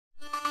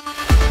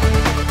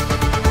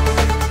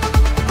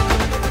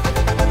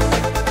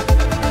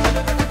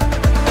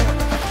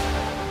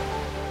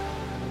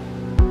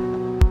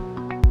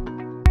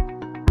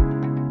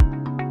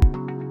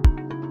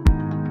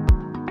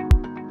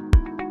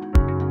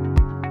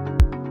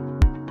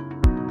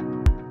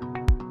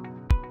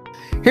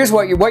Here's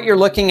what you're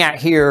looking at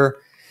here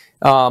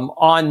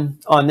on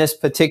this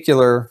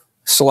particular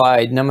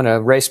slide, and I'm going to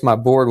erase my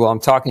board while I'm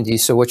talking to you.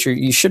 So what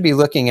you should be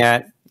looking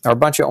at are a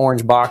bunch of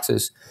orange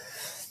boxes.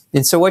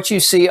 And so what you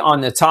see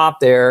on the top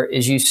there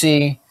is you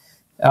see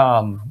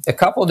a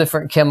couple of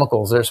different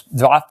chemicals. There's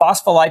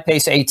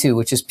phospholipase A2,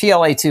 which is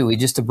PLA2. We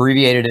just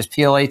abbreviated as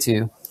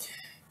PLA2.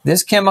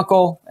 This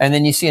chemical, and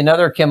then you see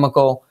another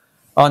chemical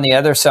on the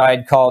other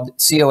side called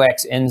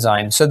COX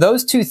enzyme. So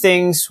those two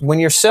things, when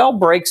your cell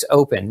breaks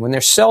open, when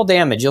there's cell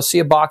damage, you'll see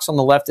a box on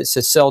the left that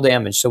says cell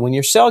damage. So when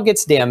your cell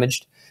gets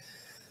damaged,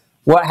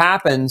 what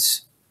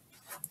happens?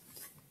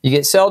 You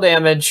get cell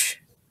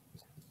damage,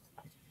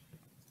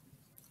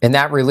 and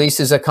that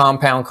releases a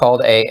compound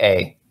called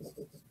AA.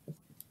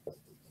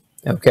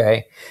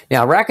 Okay.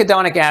 Now,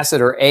 arachidonic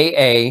acid, or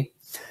AA,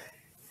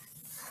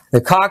 the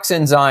COX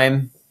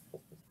enzyme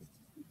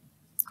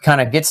kind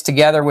of gets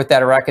together with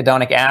that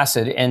arachidonic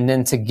acid, and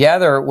then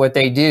together what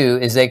they do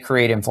is they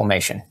create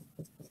inflammation.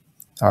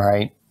 All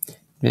right.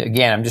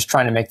 Again, I'm just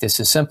trying to make this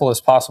as simple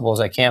as possible as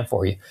I can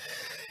for you.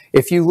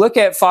 If you look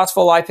at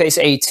phospholipase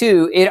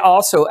A2, it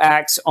also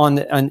acts on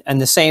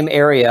the same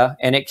area,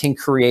 and it can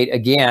create,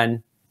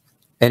 again,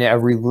 a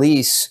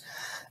release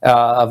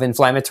of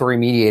inflammatory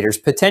mediators,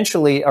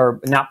 potentially,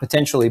 or not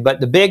potentially, but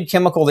the big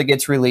chemical that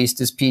gets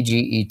released is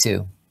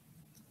PGE2.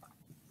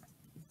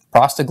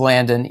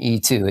 Prostaglandin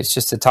E2. It's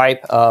just a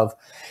type of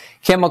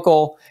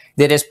chemical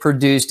that is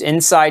produced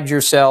inside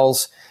your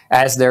cells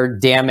as they're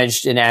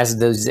damaged and as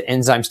those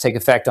enzymes take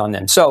effect on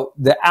them. So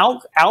the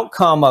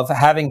outcome of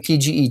having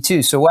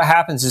PGE2, so what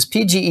happens is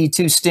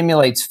PGE2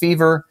 stimulates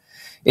fever,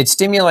 it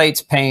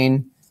stimulates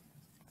pain,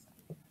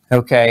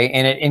 okay,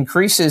 and it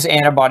increases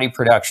antibody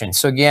production.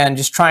 So again,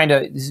 just trying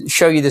to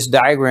show you this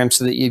diagram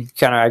so that you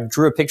I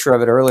drew a picture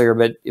of it earlier,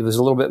 but it was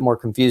a little bit more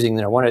confusing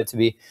than I wanted it to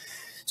be.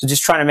 So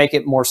just trying to make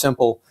it more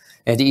simple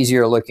and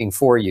easier looking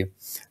for you.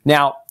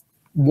 Now,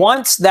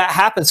 once that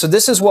happens, so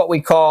this is what we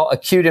call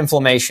acute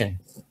inflammation.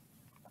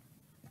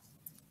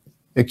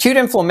 Acute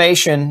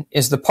inflammation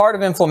is the part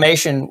of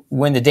inflammation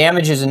when the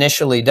damage is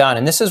initially done.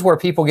 And this is where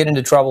people get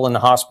into trouble in the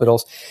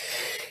hospitals.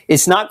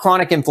 It's not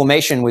chronic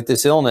inflammation with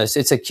this illness.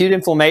 It's acute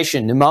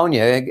inflammation,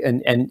 pneumonia,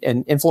 and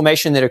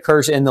inflammation that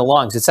occurs in the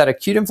lungs. It's that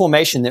acute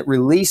inflammation that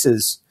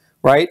releases,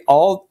 right?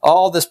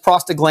 All this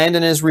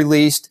prostaglandin is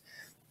released.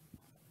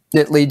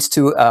 It leads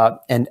to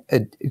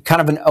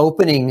kind of an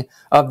opening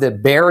of the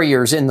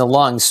barriers in the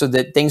lungs so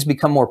that things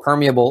become more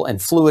permeable, and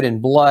fluid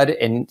and blood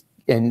and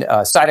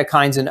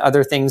cytokines and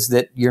other things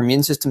that your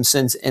immune system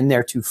sends in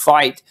there to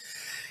fight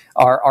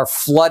are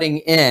flooding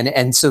in.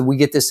 And so we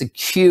get this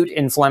acute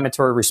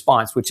inflammatory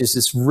response, which is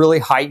this really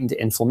heightened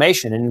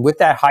inflammation. And with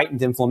that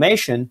heightened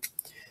inflammation,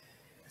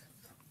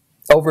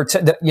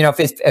 if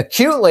it's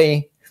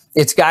acutely,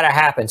 it's got to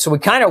happen. So we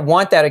kind of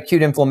want that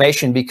acute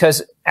inflammation,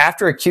 because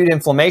after acute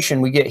inflammation,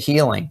 we get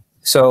healing.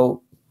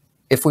 So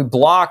if we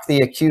block the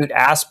acute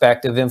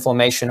aspect of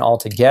inflammation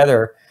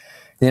altogether,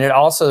 then it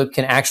also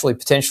can actually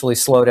potentially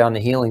slow down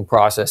the healing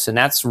process. And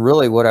that's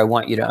really what I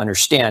want you to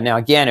understand. Now,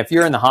 again, if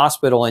you're in the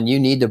hospital and you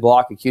need to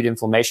block acute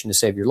inflammation to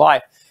save your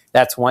life,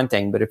 that's one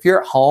thing. But if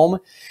you're at home,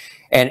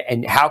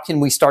 and how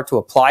can we start to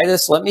apply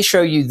this? Let me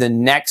show you the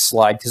next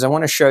slide, because I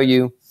want to show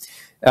you,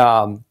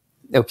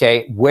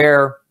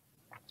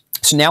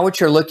 so now what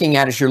you're looking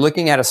at is you're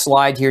looking at a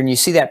slide here, and you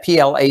see that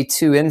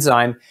PLA2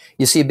 enzyme.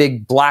 You see a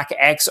big black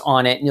X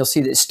on it, and you'll see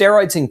that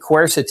steroids and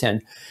quercetin.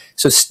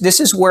 So this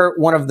is where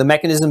one of the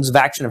mechanisms of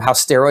action of how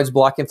steroids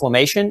block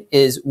inflammation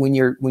is when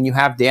you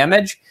have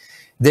damage,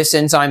 this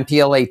enzyme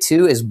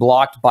PLA2 is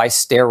blocked by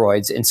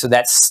steroids, and so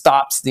that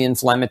stops the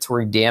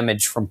inflammatory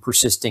damage from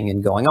persisting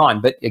and going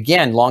on. But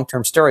again,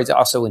 long-term steroids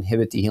also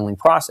inhibit the healing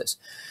process.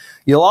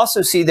 You'll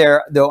also see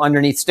there, though,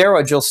 underneath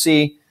steroids, you'll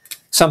see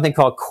something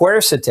called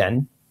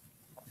quercetin.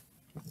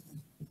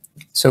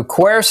 So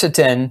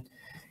quercetin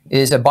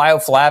is a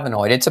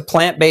bioflavonoid. It's a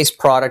plant-based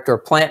product or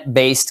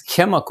plant-based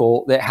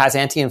chemical that has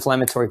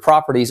anti-inflammatory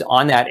properties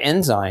on that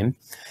enzyme.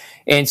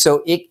 And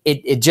so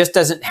it just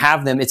doesn't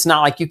have them. It's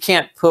not like you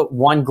can't put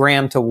 1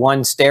 gram to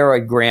 1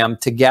 steroid gram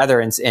together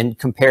and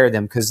compare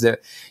them, because the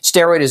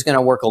steroid is going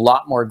to work a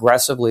lot more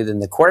aggressively than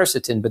the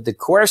quercetin. But the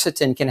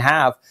quercetin can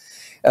have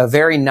a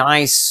very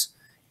nice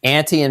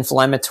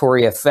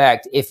anti-inflammatory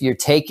effect if you're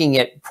taking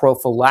it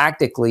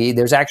prophylactically.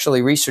 There's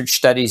actually research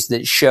studies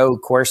that show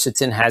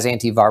quercetin has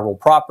antiviral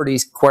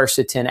properties.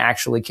 Quercetin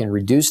actually can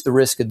reduce the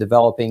risk of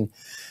developing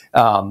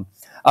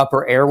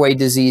upper airway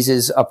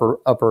diseases,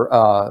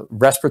 upper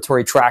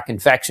respiratory tract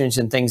infections,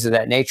 and things of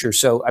that nature.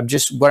 So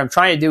what I'm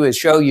trying to do is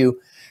show you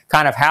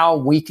kind of how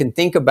we can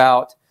think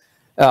about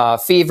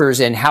fevers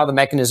and how the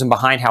mechanism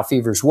behind how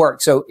fevers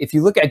work. So if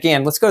you look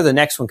again, let's go to the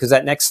next one, because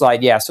that next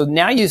slide, yeah. So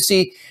now you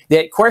see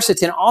that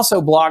quercetin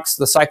also blocks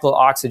the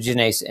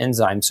cyclooxygenase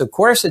enzyme. So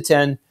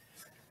quercetin,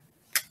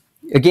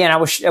 again, I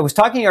was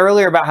talking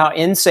earlier about how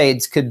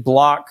NSAIDs could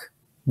block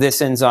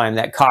this enzyme,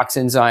 that COX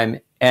enzyme,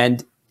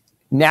 and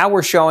now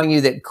we're showing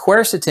you that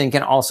quercetin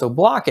can also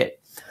block it.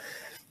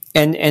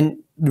 And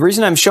the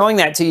reason I'm showing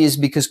that to you is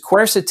because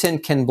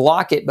quercetin can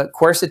block it, but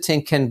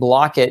quercetin can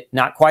block it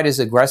not quite as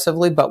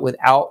aggressively, but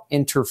without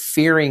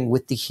interfering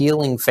with the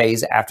healing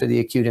phase after the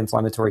acute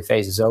inflammatory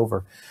phase is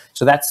over.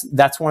 So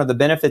that's one of the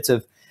benefits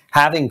of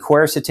having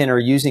quercetin or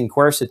using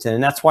quercetin.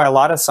 And that's why a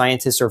lot of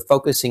scientists are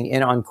focusing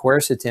in on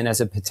quercetin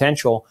as a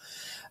potential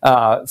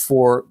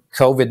for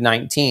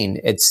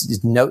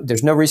COVID-19.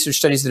 There's no research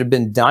studies that have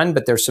been done,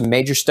 but there's some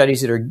major studies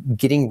that are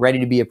getting ready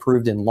to be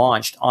approved and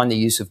launched on the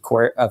use of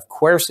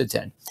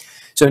quercetin.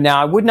 So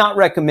now I would not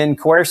recommend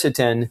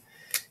quercetin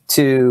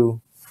to,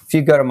 if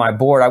you go to my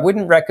board, I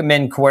wouldn't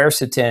recommend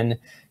quercetin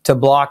to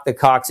block the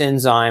COX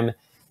enzyme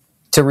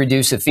to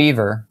reduce a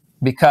fever,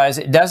 because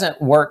it doesn't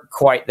work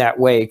quite that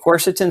way.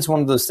 Quercetin is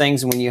one of those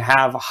things, when you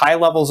have high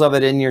levels of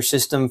it in your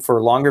system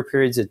for longer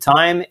periods of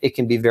time, it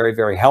can be very,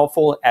 very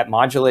helpful at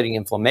modulating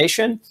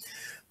inflammation.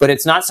 But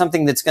it's not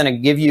something that's going to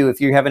give you, if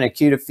you have an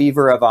acute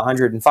fever of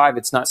 105,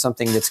 it's not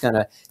something that's going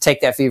to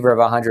take that fever of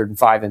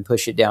 105 and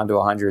push it down to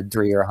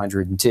 103 or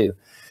 102.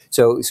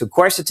 So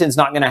quercetin is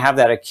not going to have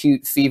that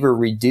acute fever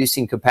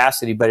reducing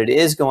capacity, but it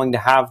is going to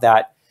have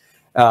that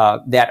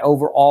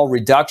overall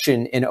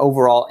reduction in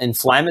overall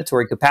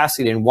inflammatory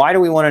capacity. And why do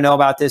we want to know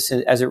about this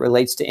as it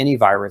relates to any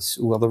virus?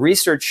 Well, the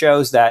research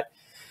shows that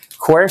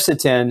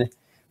quercetin,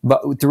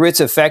 but through its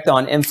effect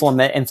on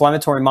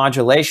inflammatory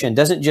modulation,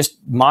 doesn't just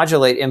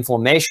modulate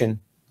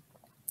inflammation,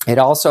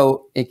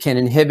 it can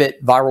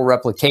inhibit viral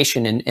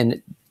replication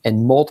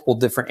in multiple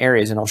different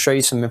areas. And I'll show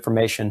you some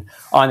information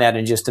on that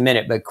in just a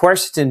minute. But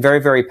quercetin,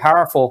 very, very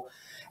powerful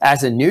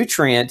as a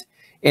nutrient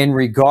in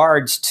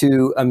regards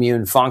to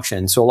immune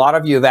function. So a lot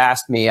of you have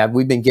asked me,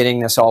 we've been getting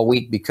this all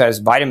week because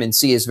vitamin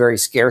C is very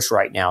scarce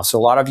right now. So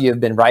a lot of you have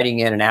been writing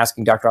in and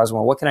asking, Dr.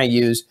 Osborne, what can I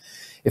use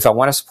if I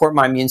want to support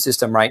my immune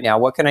system right now?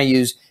 What can I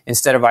use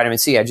instead of vitamin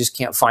C? I just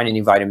can't find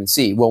any vitamin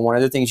C. Well, one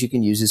of the things you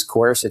can use is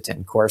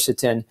quercetin.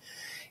 Quercetin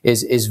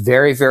is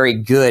very, very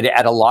good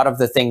at a lot of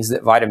the things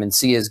that vitamin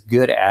C is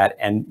good at.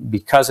 And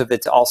because of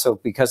its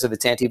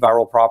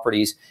antiviral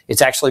properties,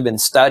 it's actually been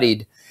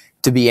studied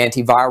to be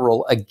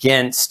antiviral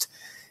against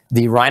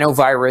the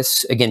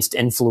rhinovirus, against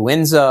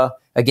influenza,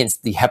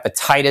 against the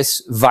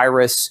hepatitis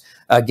virus,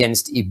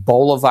 against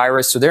Ebola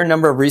virus. So there are a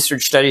number of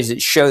research studies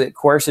that show that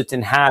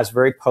quercetin has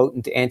very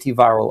potent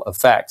antiviral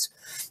effects.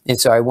 And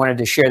so I wanted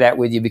to share that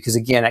with you because,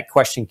 again, that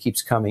question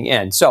keeps coming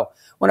in. So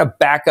I want to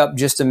back up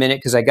just a minute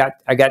because I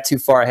got too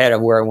far ahead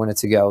of where I wanted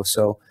to go.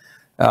 So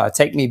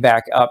take me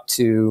back up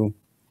to,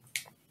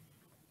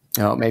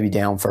 maybe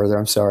down further.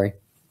 I'm sorry.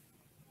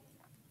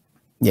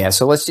 Yeah,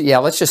 so let's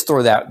just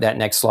throw that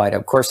next slide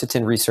up.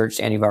 Quercetin researched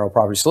antiviral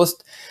properties. So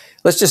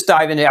let's just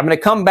dive into it. I'm going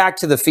to come back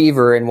to the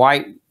fever and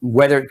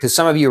because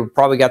some of you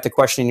probably got the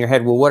question in your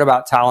head, well, what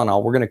about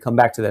Tylenol? We're going to come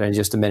back to that in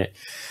just a minute.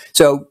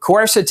 So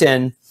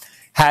quercetin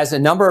has a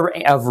number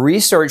of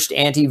researched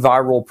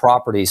antiviral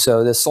properties.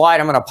 So the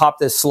slide, I'm going to pop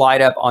this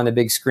slide up on the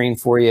big screen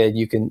for you.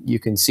 You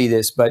can see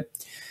this, but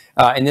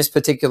in this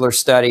particular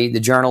study,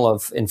 the Journal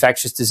of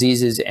Infectious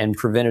Diseases and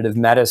Preventative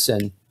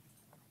Medicine,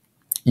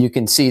 you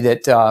can see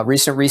that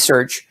recent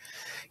research,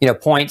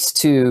 points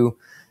to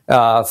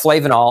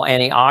flavanol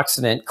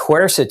antioxidant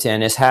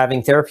quercetin as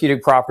having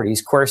therapeutic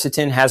properties.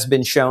 Quercetin has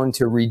been shown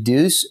to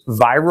reduce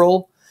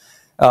viral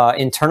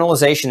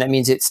internalization. That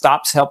means it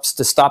helps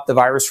to stop the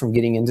virus from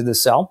getting into the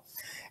cell,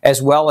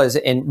 as well as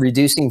in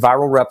reducing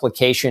viral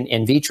replication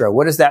in vitro.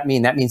 What does that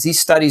mean? That means these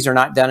studies are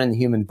not done in the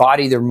human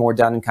body. They're more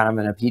done in kind of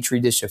in a petri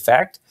dish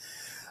effect.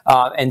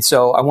 And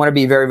so I want to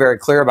be very, very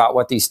clear about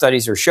what these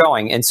studies are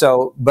showing. And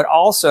so, but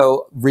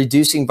also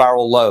reducing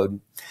viral load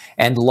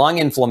and lung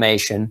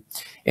inflammation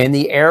in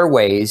the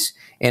airways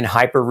in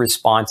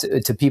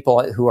hyper-responsive to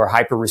people who are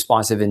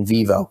hyper-responsive in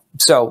vivo.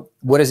 So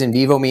what does in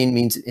vivo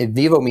mean? In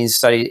vivo means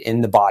studied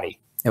in the body.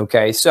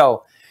 Okay,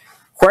 so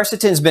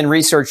quercetin's been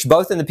researched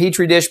both in the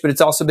petri dish, but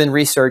it's also been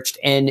researched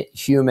in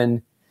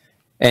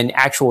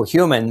actual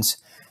humans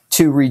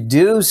to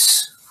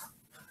reduce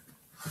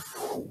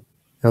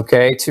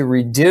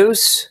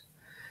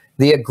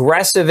the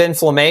aggressive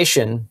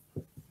inflammation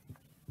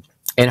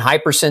in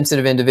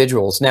hypersensitive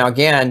individuals. Now,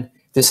 again,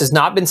 this has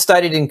not been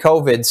studied in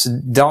COVID,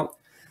 so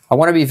I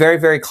want to be very,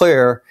 very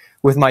clear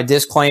with my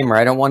disclaimer.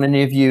 I don't want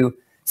any of you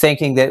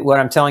thinking that what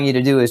I'm telling you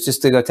to do is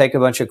just to go take a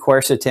bunch of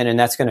quercetin and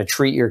that's going to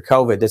treat your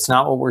COVID. That's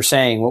not what we're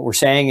saying. What we're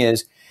saying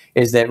is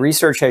that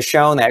research has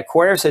shown that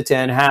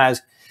quercetin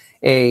has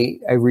a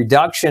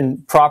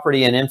reduction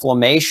property in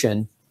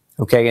inflammation.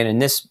 Okay,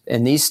 and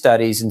in these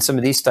studies, in some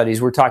of these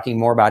studies, we're talking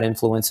more about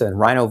influenza and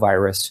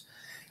rhinovirus,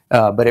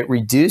 but it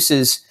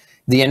reduces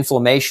the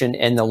inflammation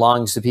in the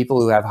lungs to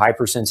people who have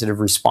hypersensitive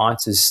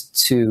responses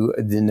to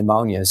the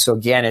pneumonia. So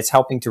again, it's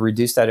helping to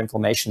reduce that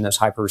inflammation in those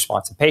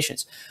hyperresponsive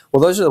patients.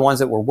 Well, those are the ones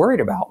that we're worried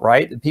about,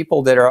 right? The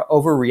people that are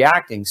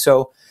overreacting.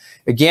 So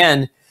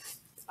again,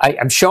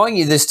 I'm showing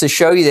you this to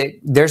show you that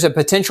there's a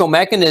potential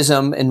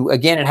mechanism, and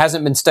again, it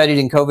hasn't been studied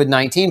in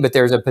COVID-19, but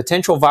there's a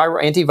potential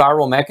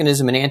antiviral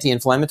mechanism and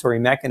anti-inflammatory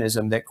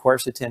mechanism that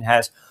quercetin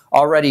has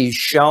already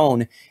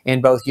shown in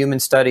both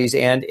human studies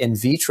and in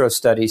vitro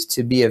studies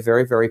to be a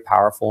very, very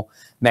powerful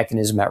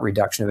mechanism at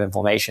reduction of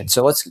inflammation.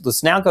 So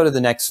let's now go to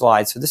the next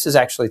slide. So this is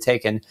actually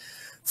taken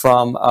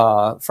from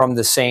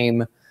the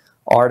same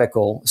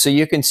article. So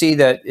you can see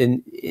that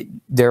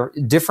there are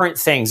different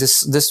things.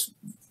 This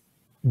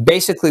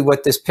basically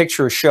what this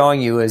picture is showing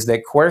you is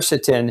that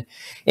quercetin,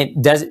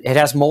 it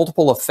has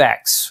multiple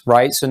effects,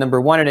 right? So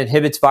number one, it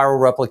inhibits viral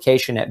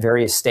replication at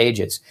various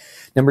stages.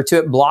 Number two,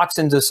 it blocks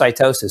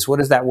endocytosis. What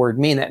does that word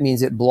mean? That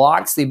means it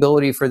blocks the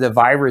ability for the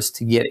virus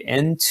to get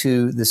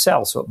into the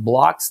cell. So it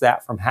blocks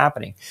that from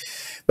happening.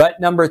 But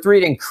number three,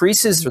 it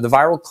increases the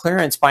viral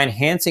clearance by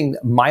enhancing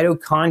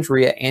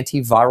mitochondria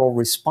antiviral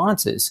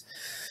responses.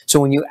 So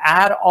when you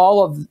add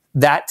all of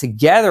that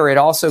together, it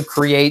also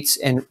creates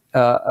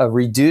a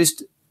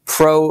reduced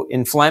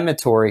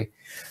pro-inflammatory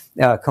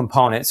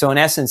component. So in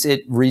essence,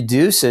 it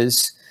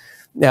reduces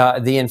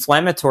the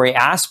inflammatory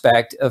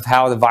aspect of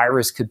how the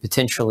virus could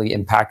potentially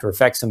impact or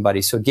affect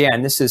somebody. So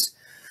again, this is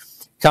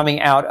coming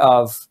out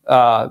of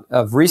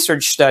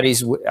research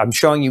studies. I'm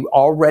showing you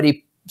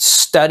already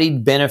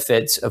studied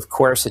benefits of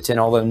quercetin,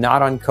 although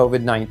not on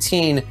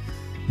COVID-19,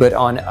 but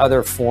on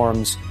other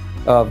forms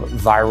of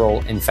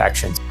viral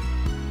infections.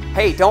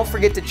 Hey, don't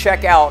forget to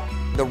check out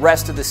the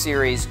rest of the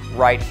series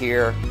right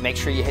here. Make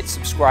sure you hit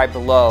subscribe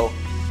below.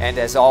 And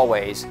as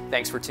always,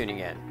 thanks for tuning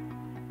in.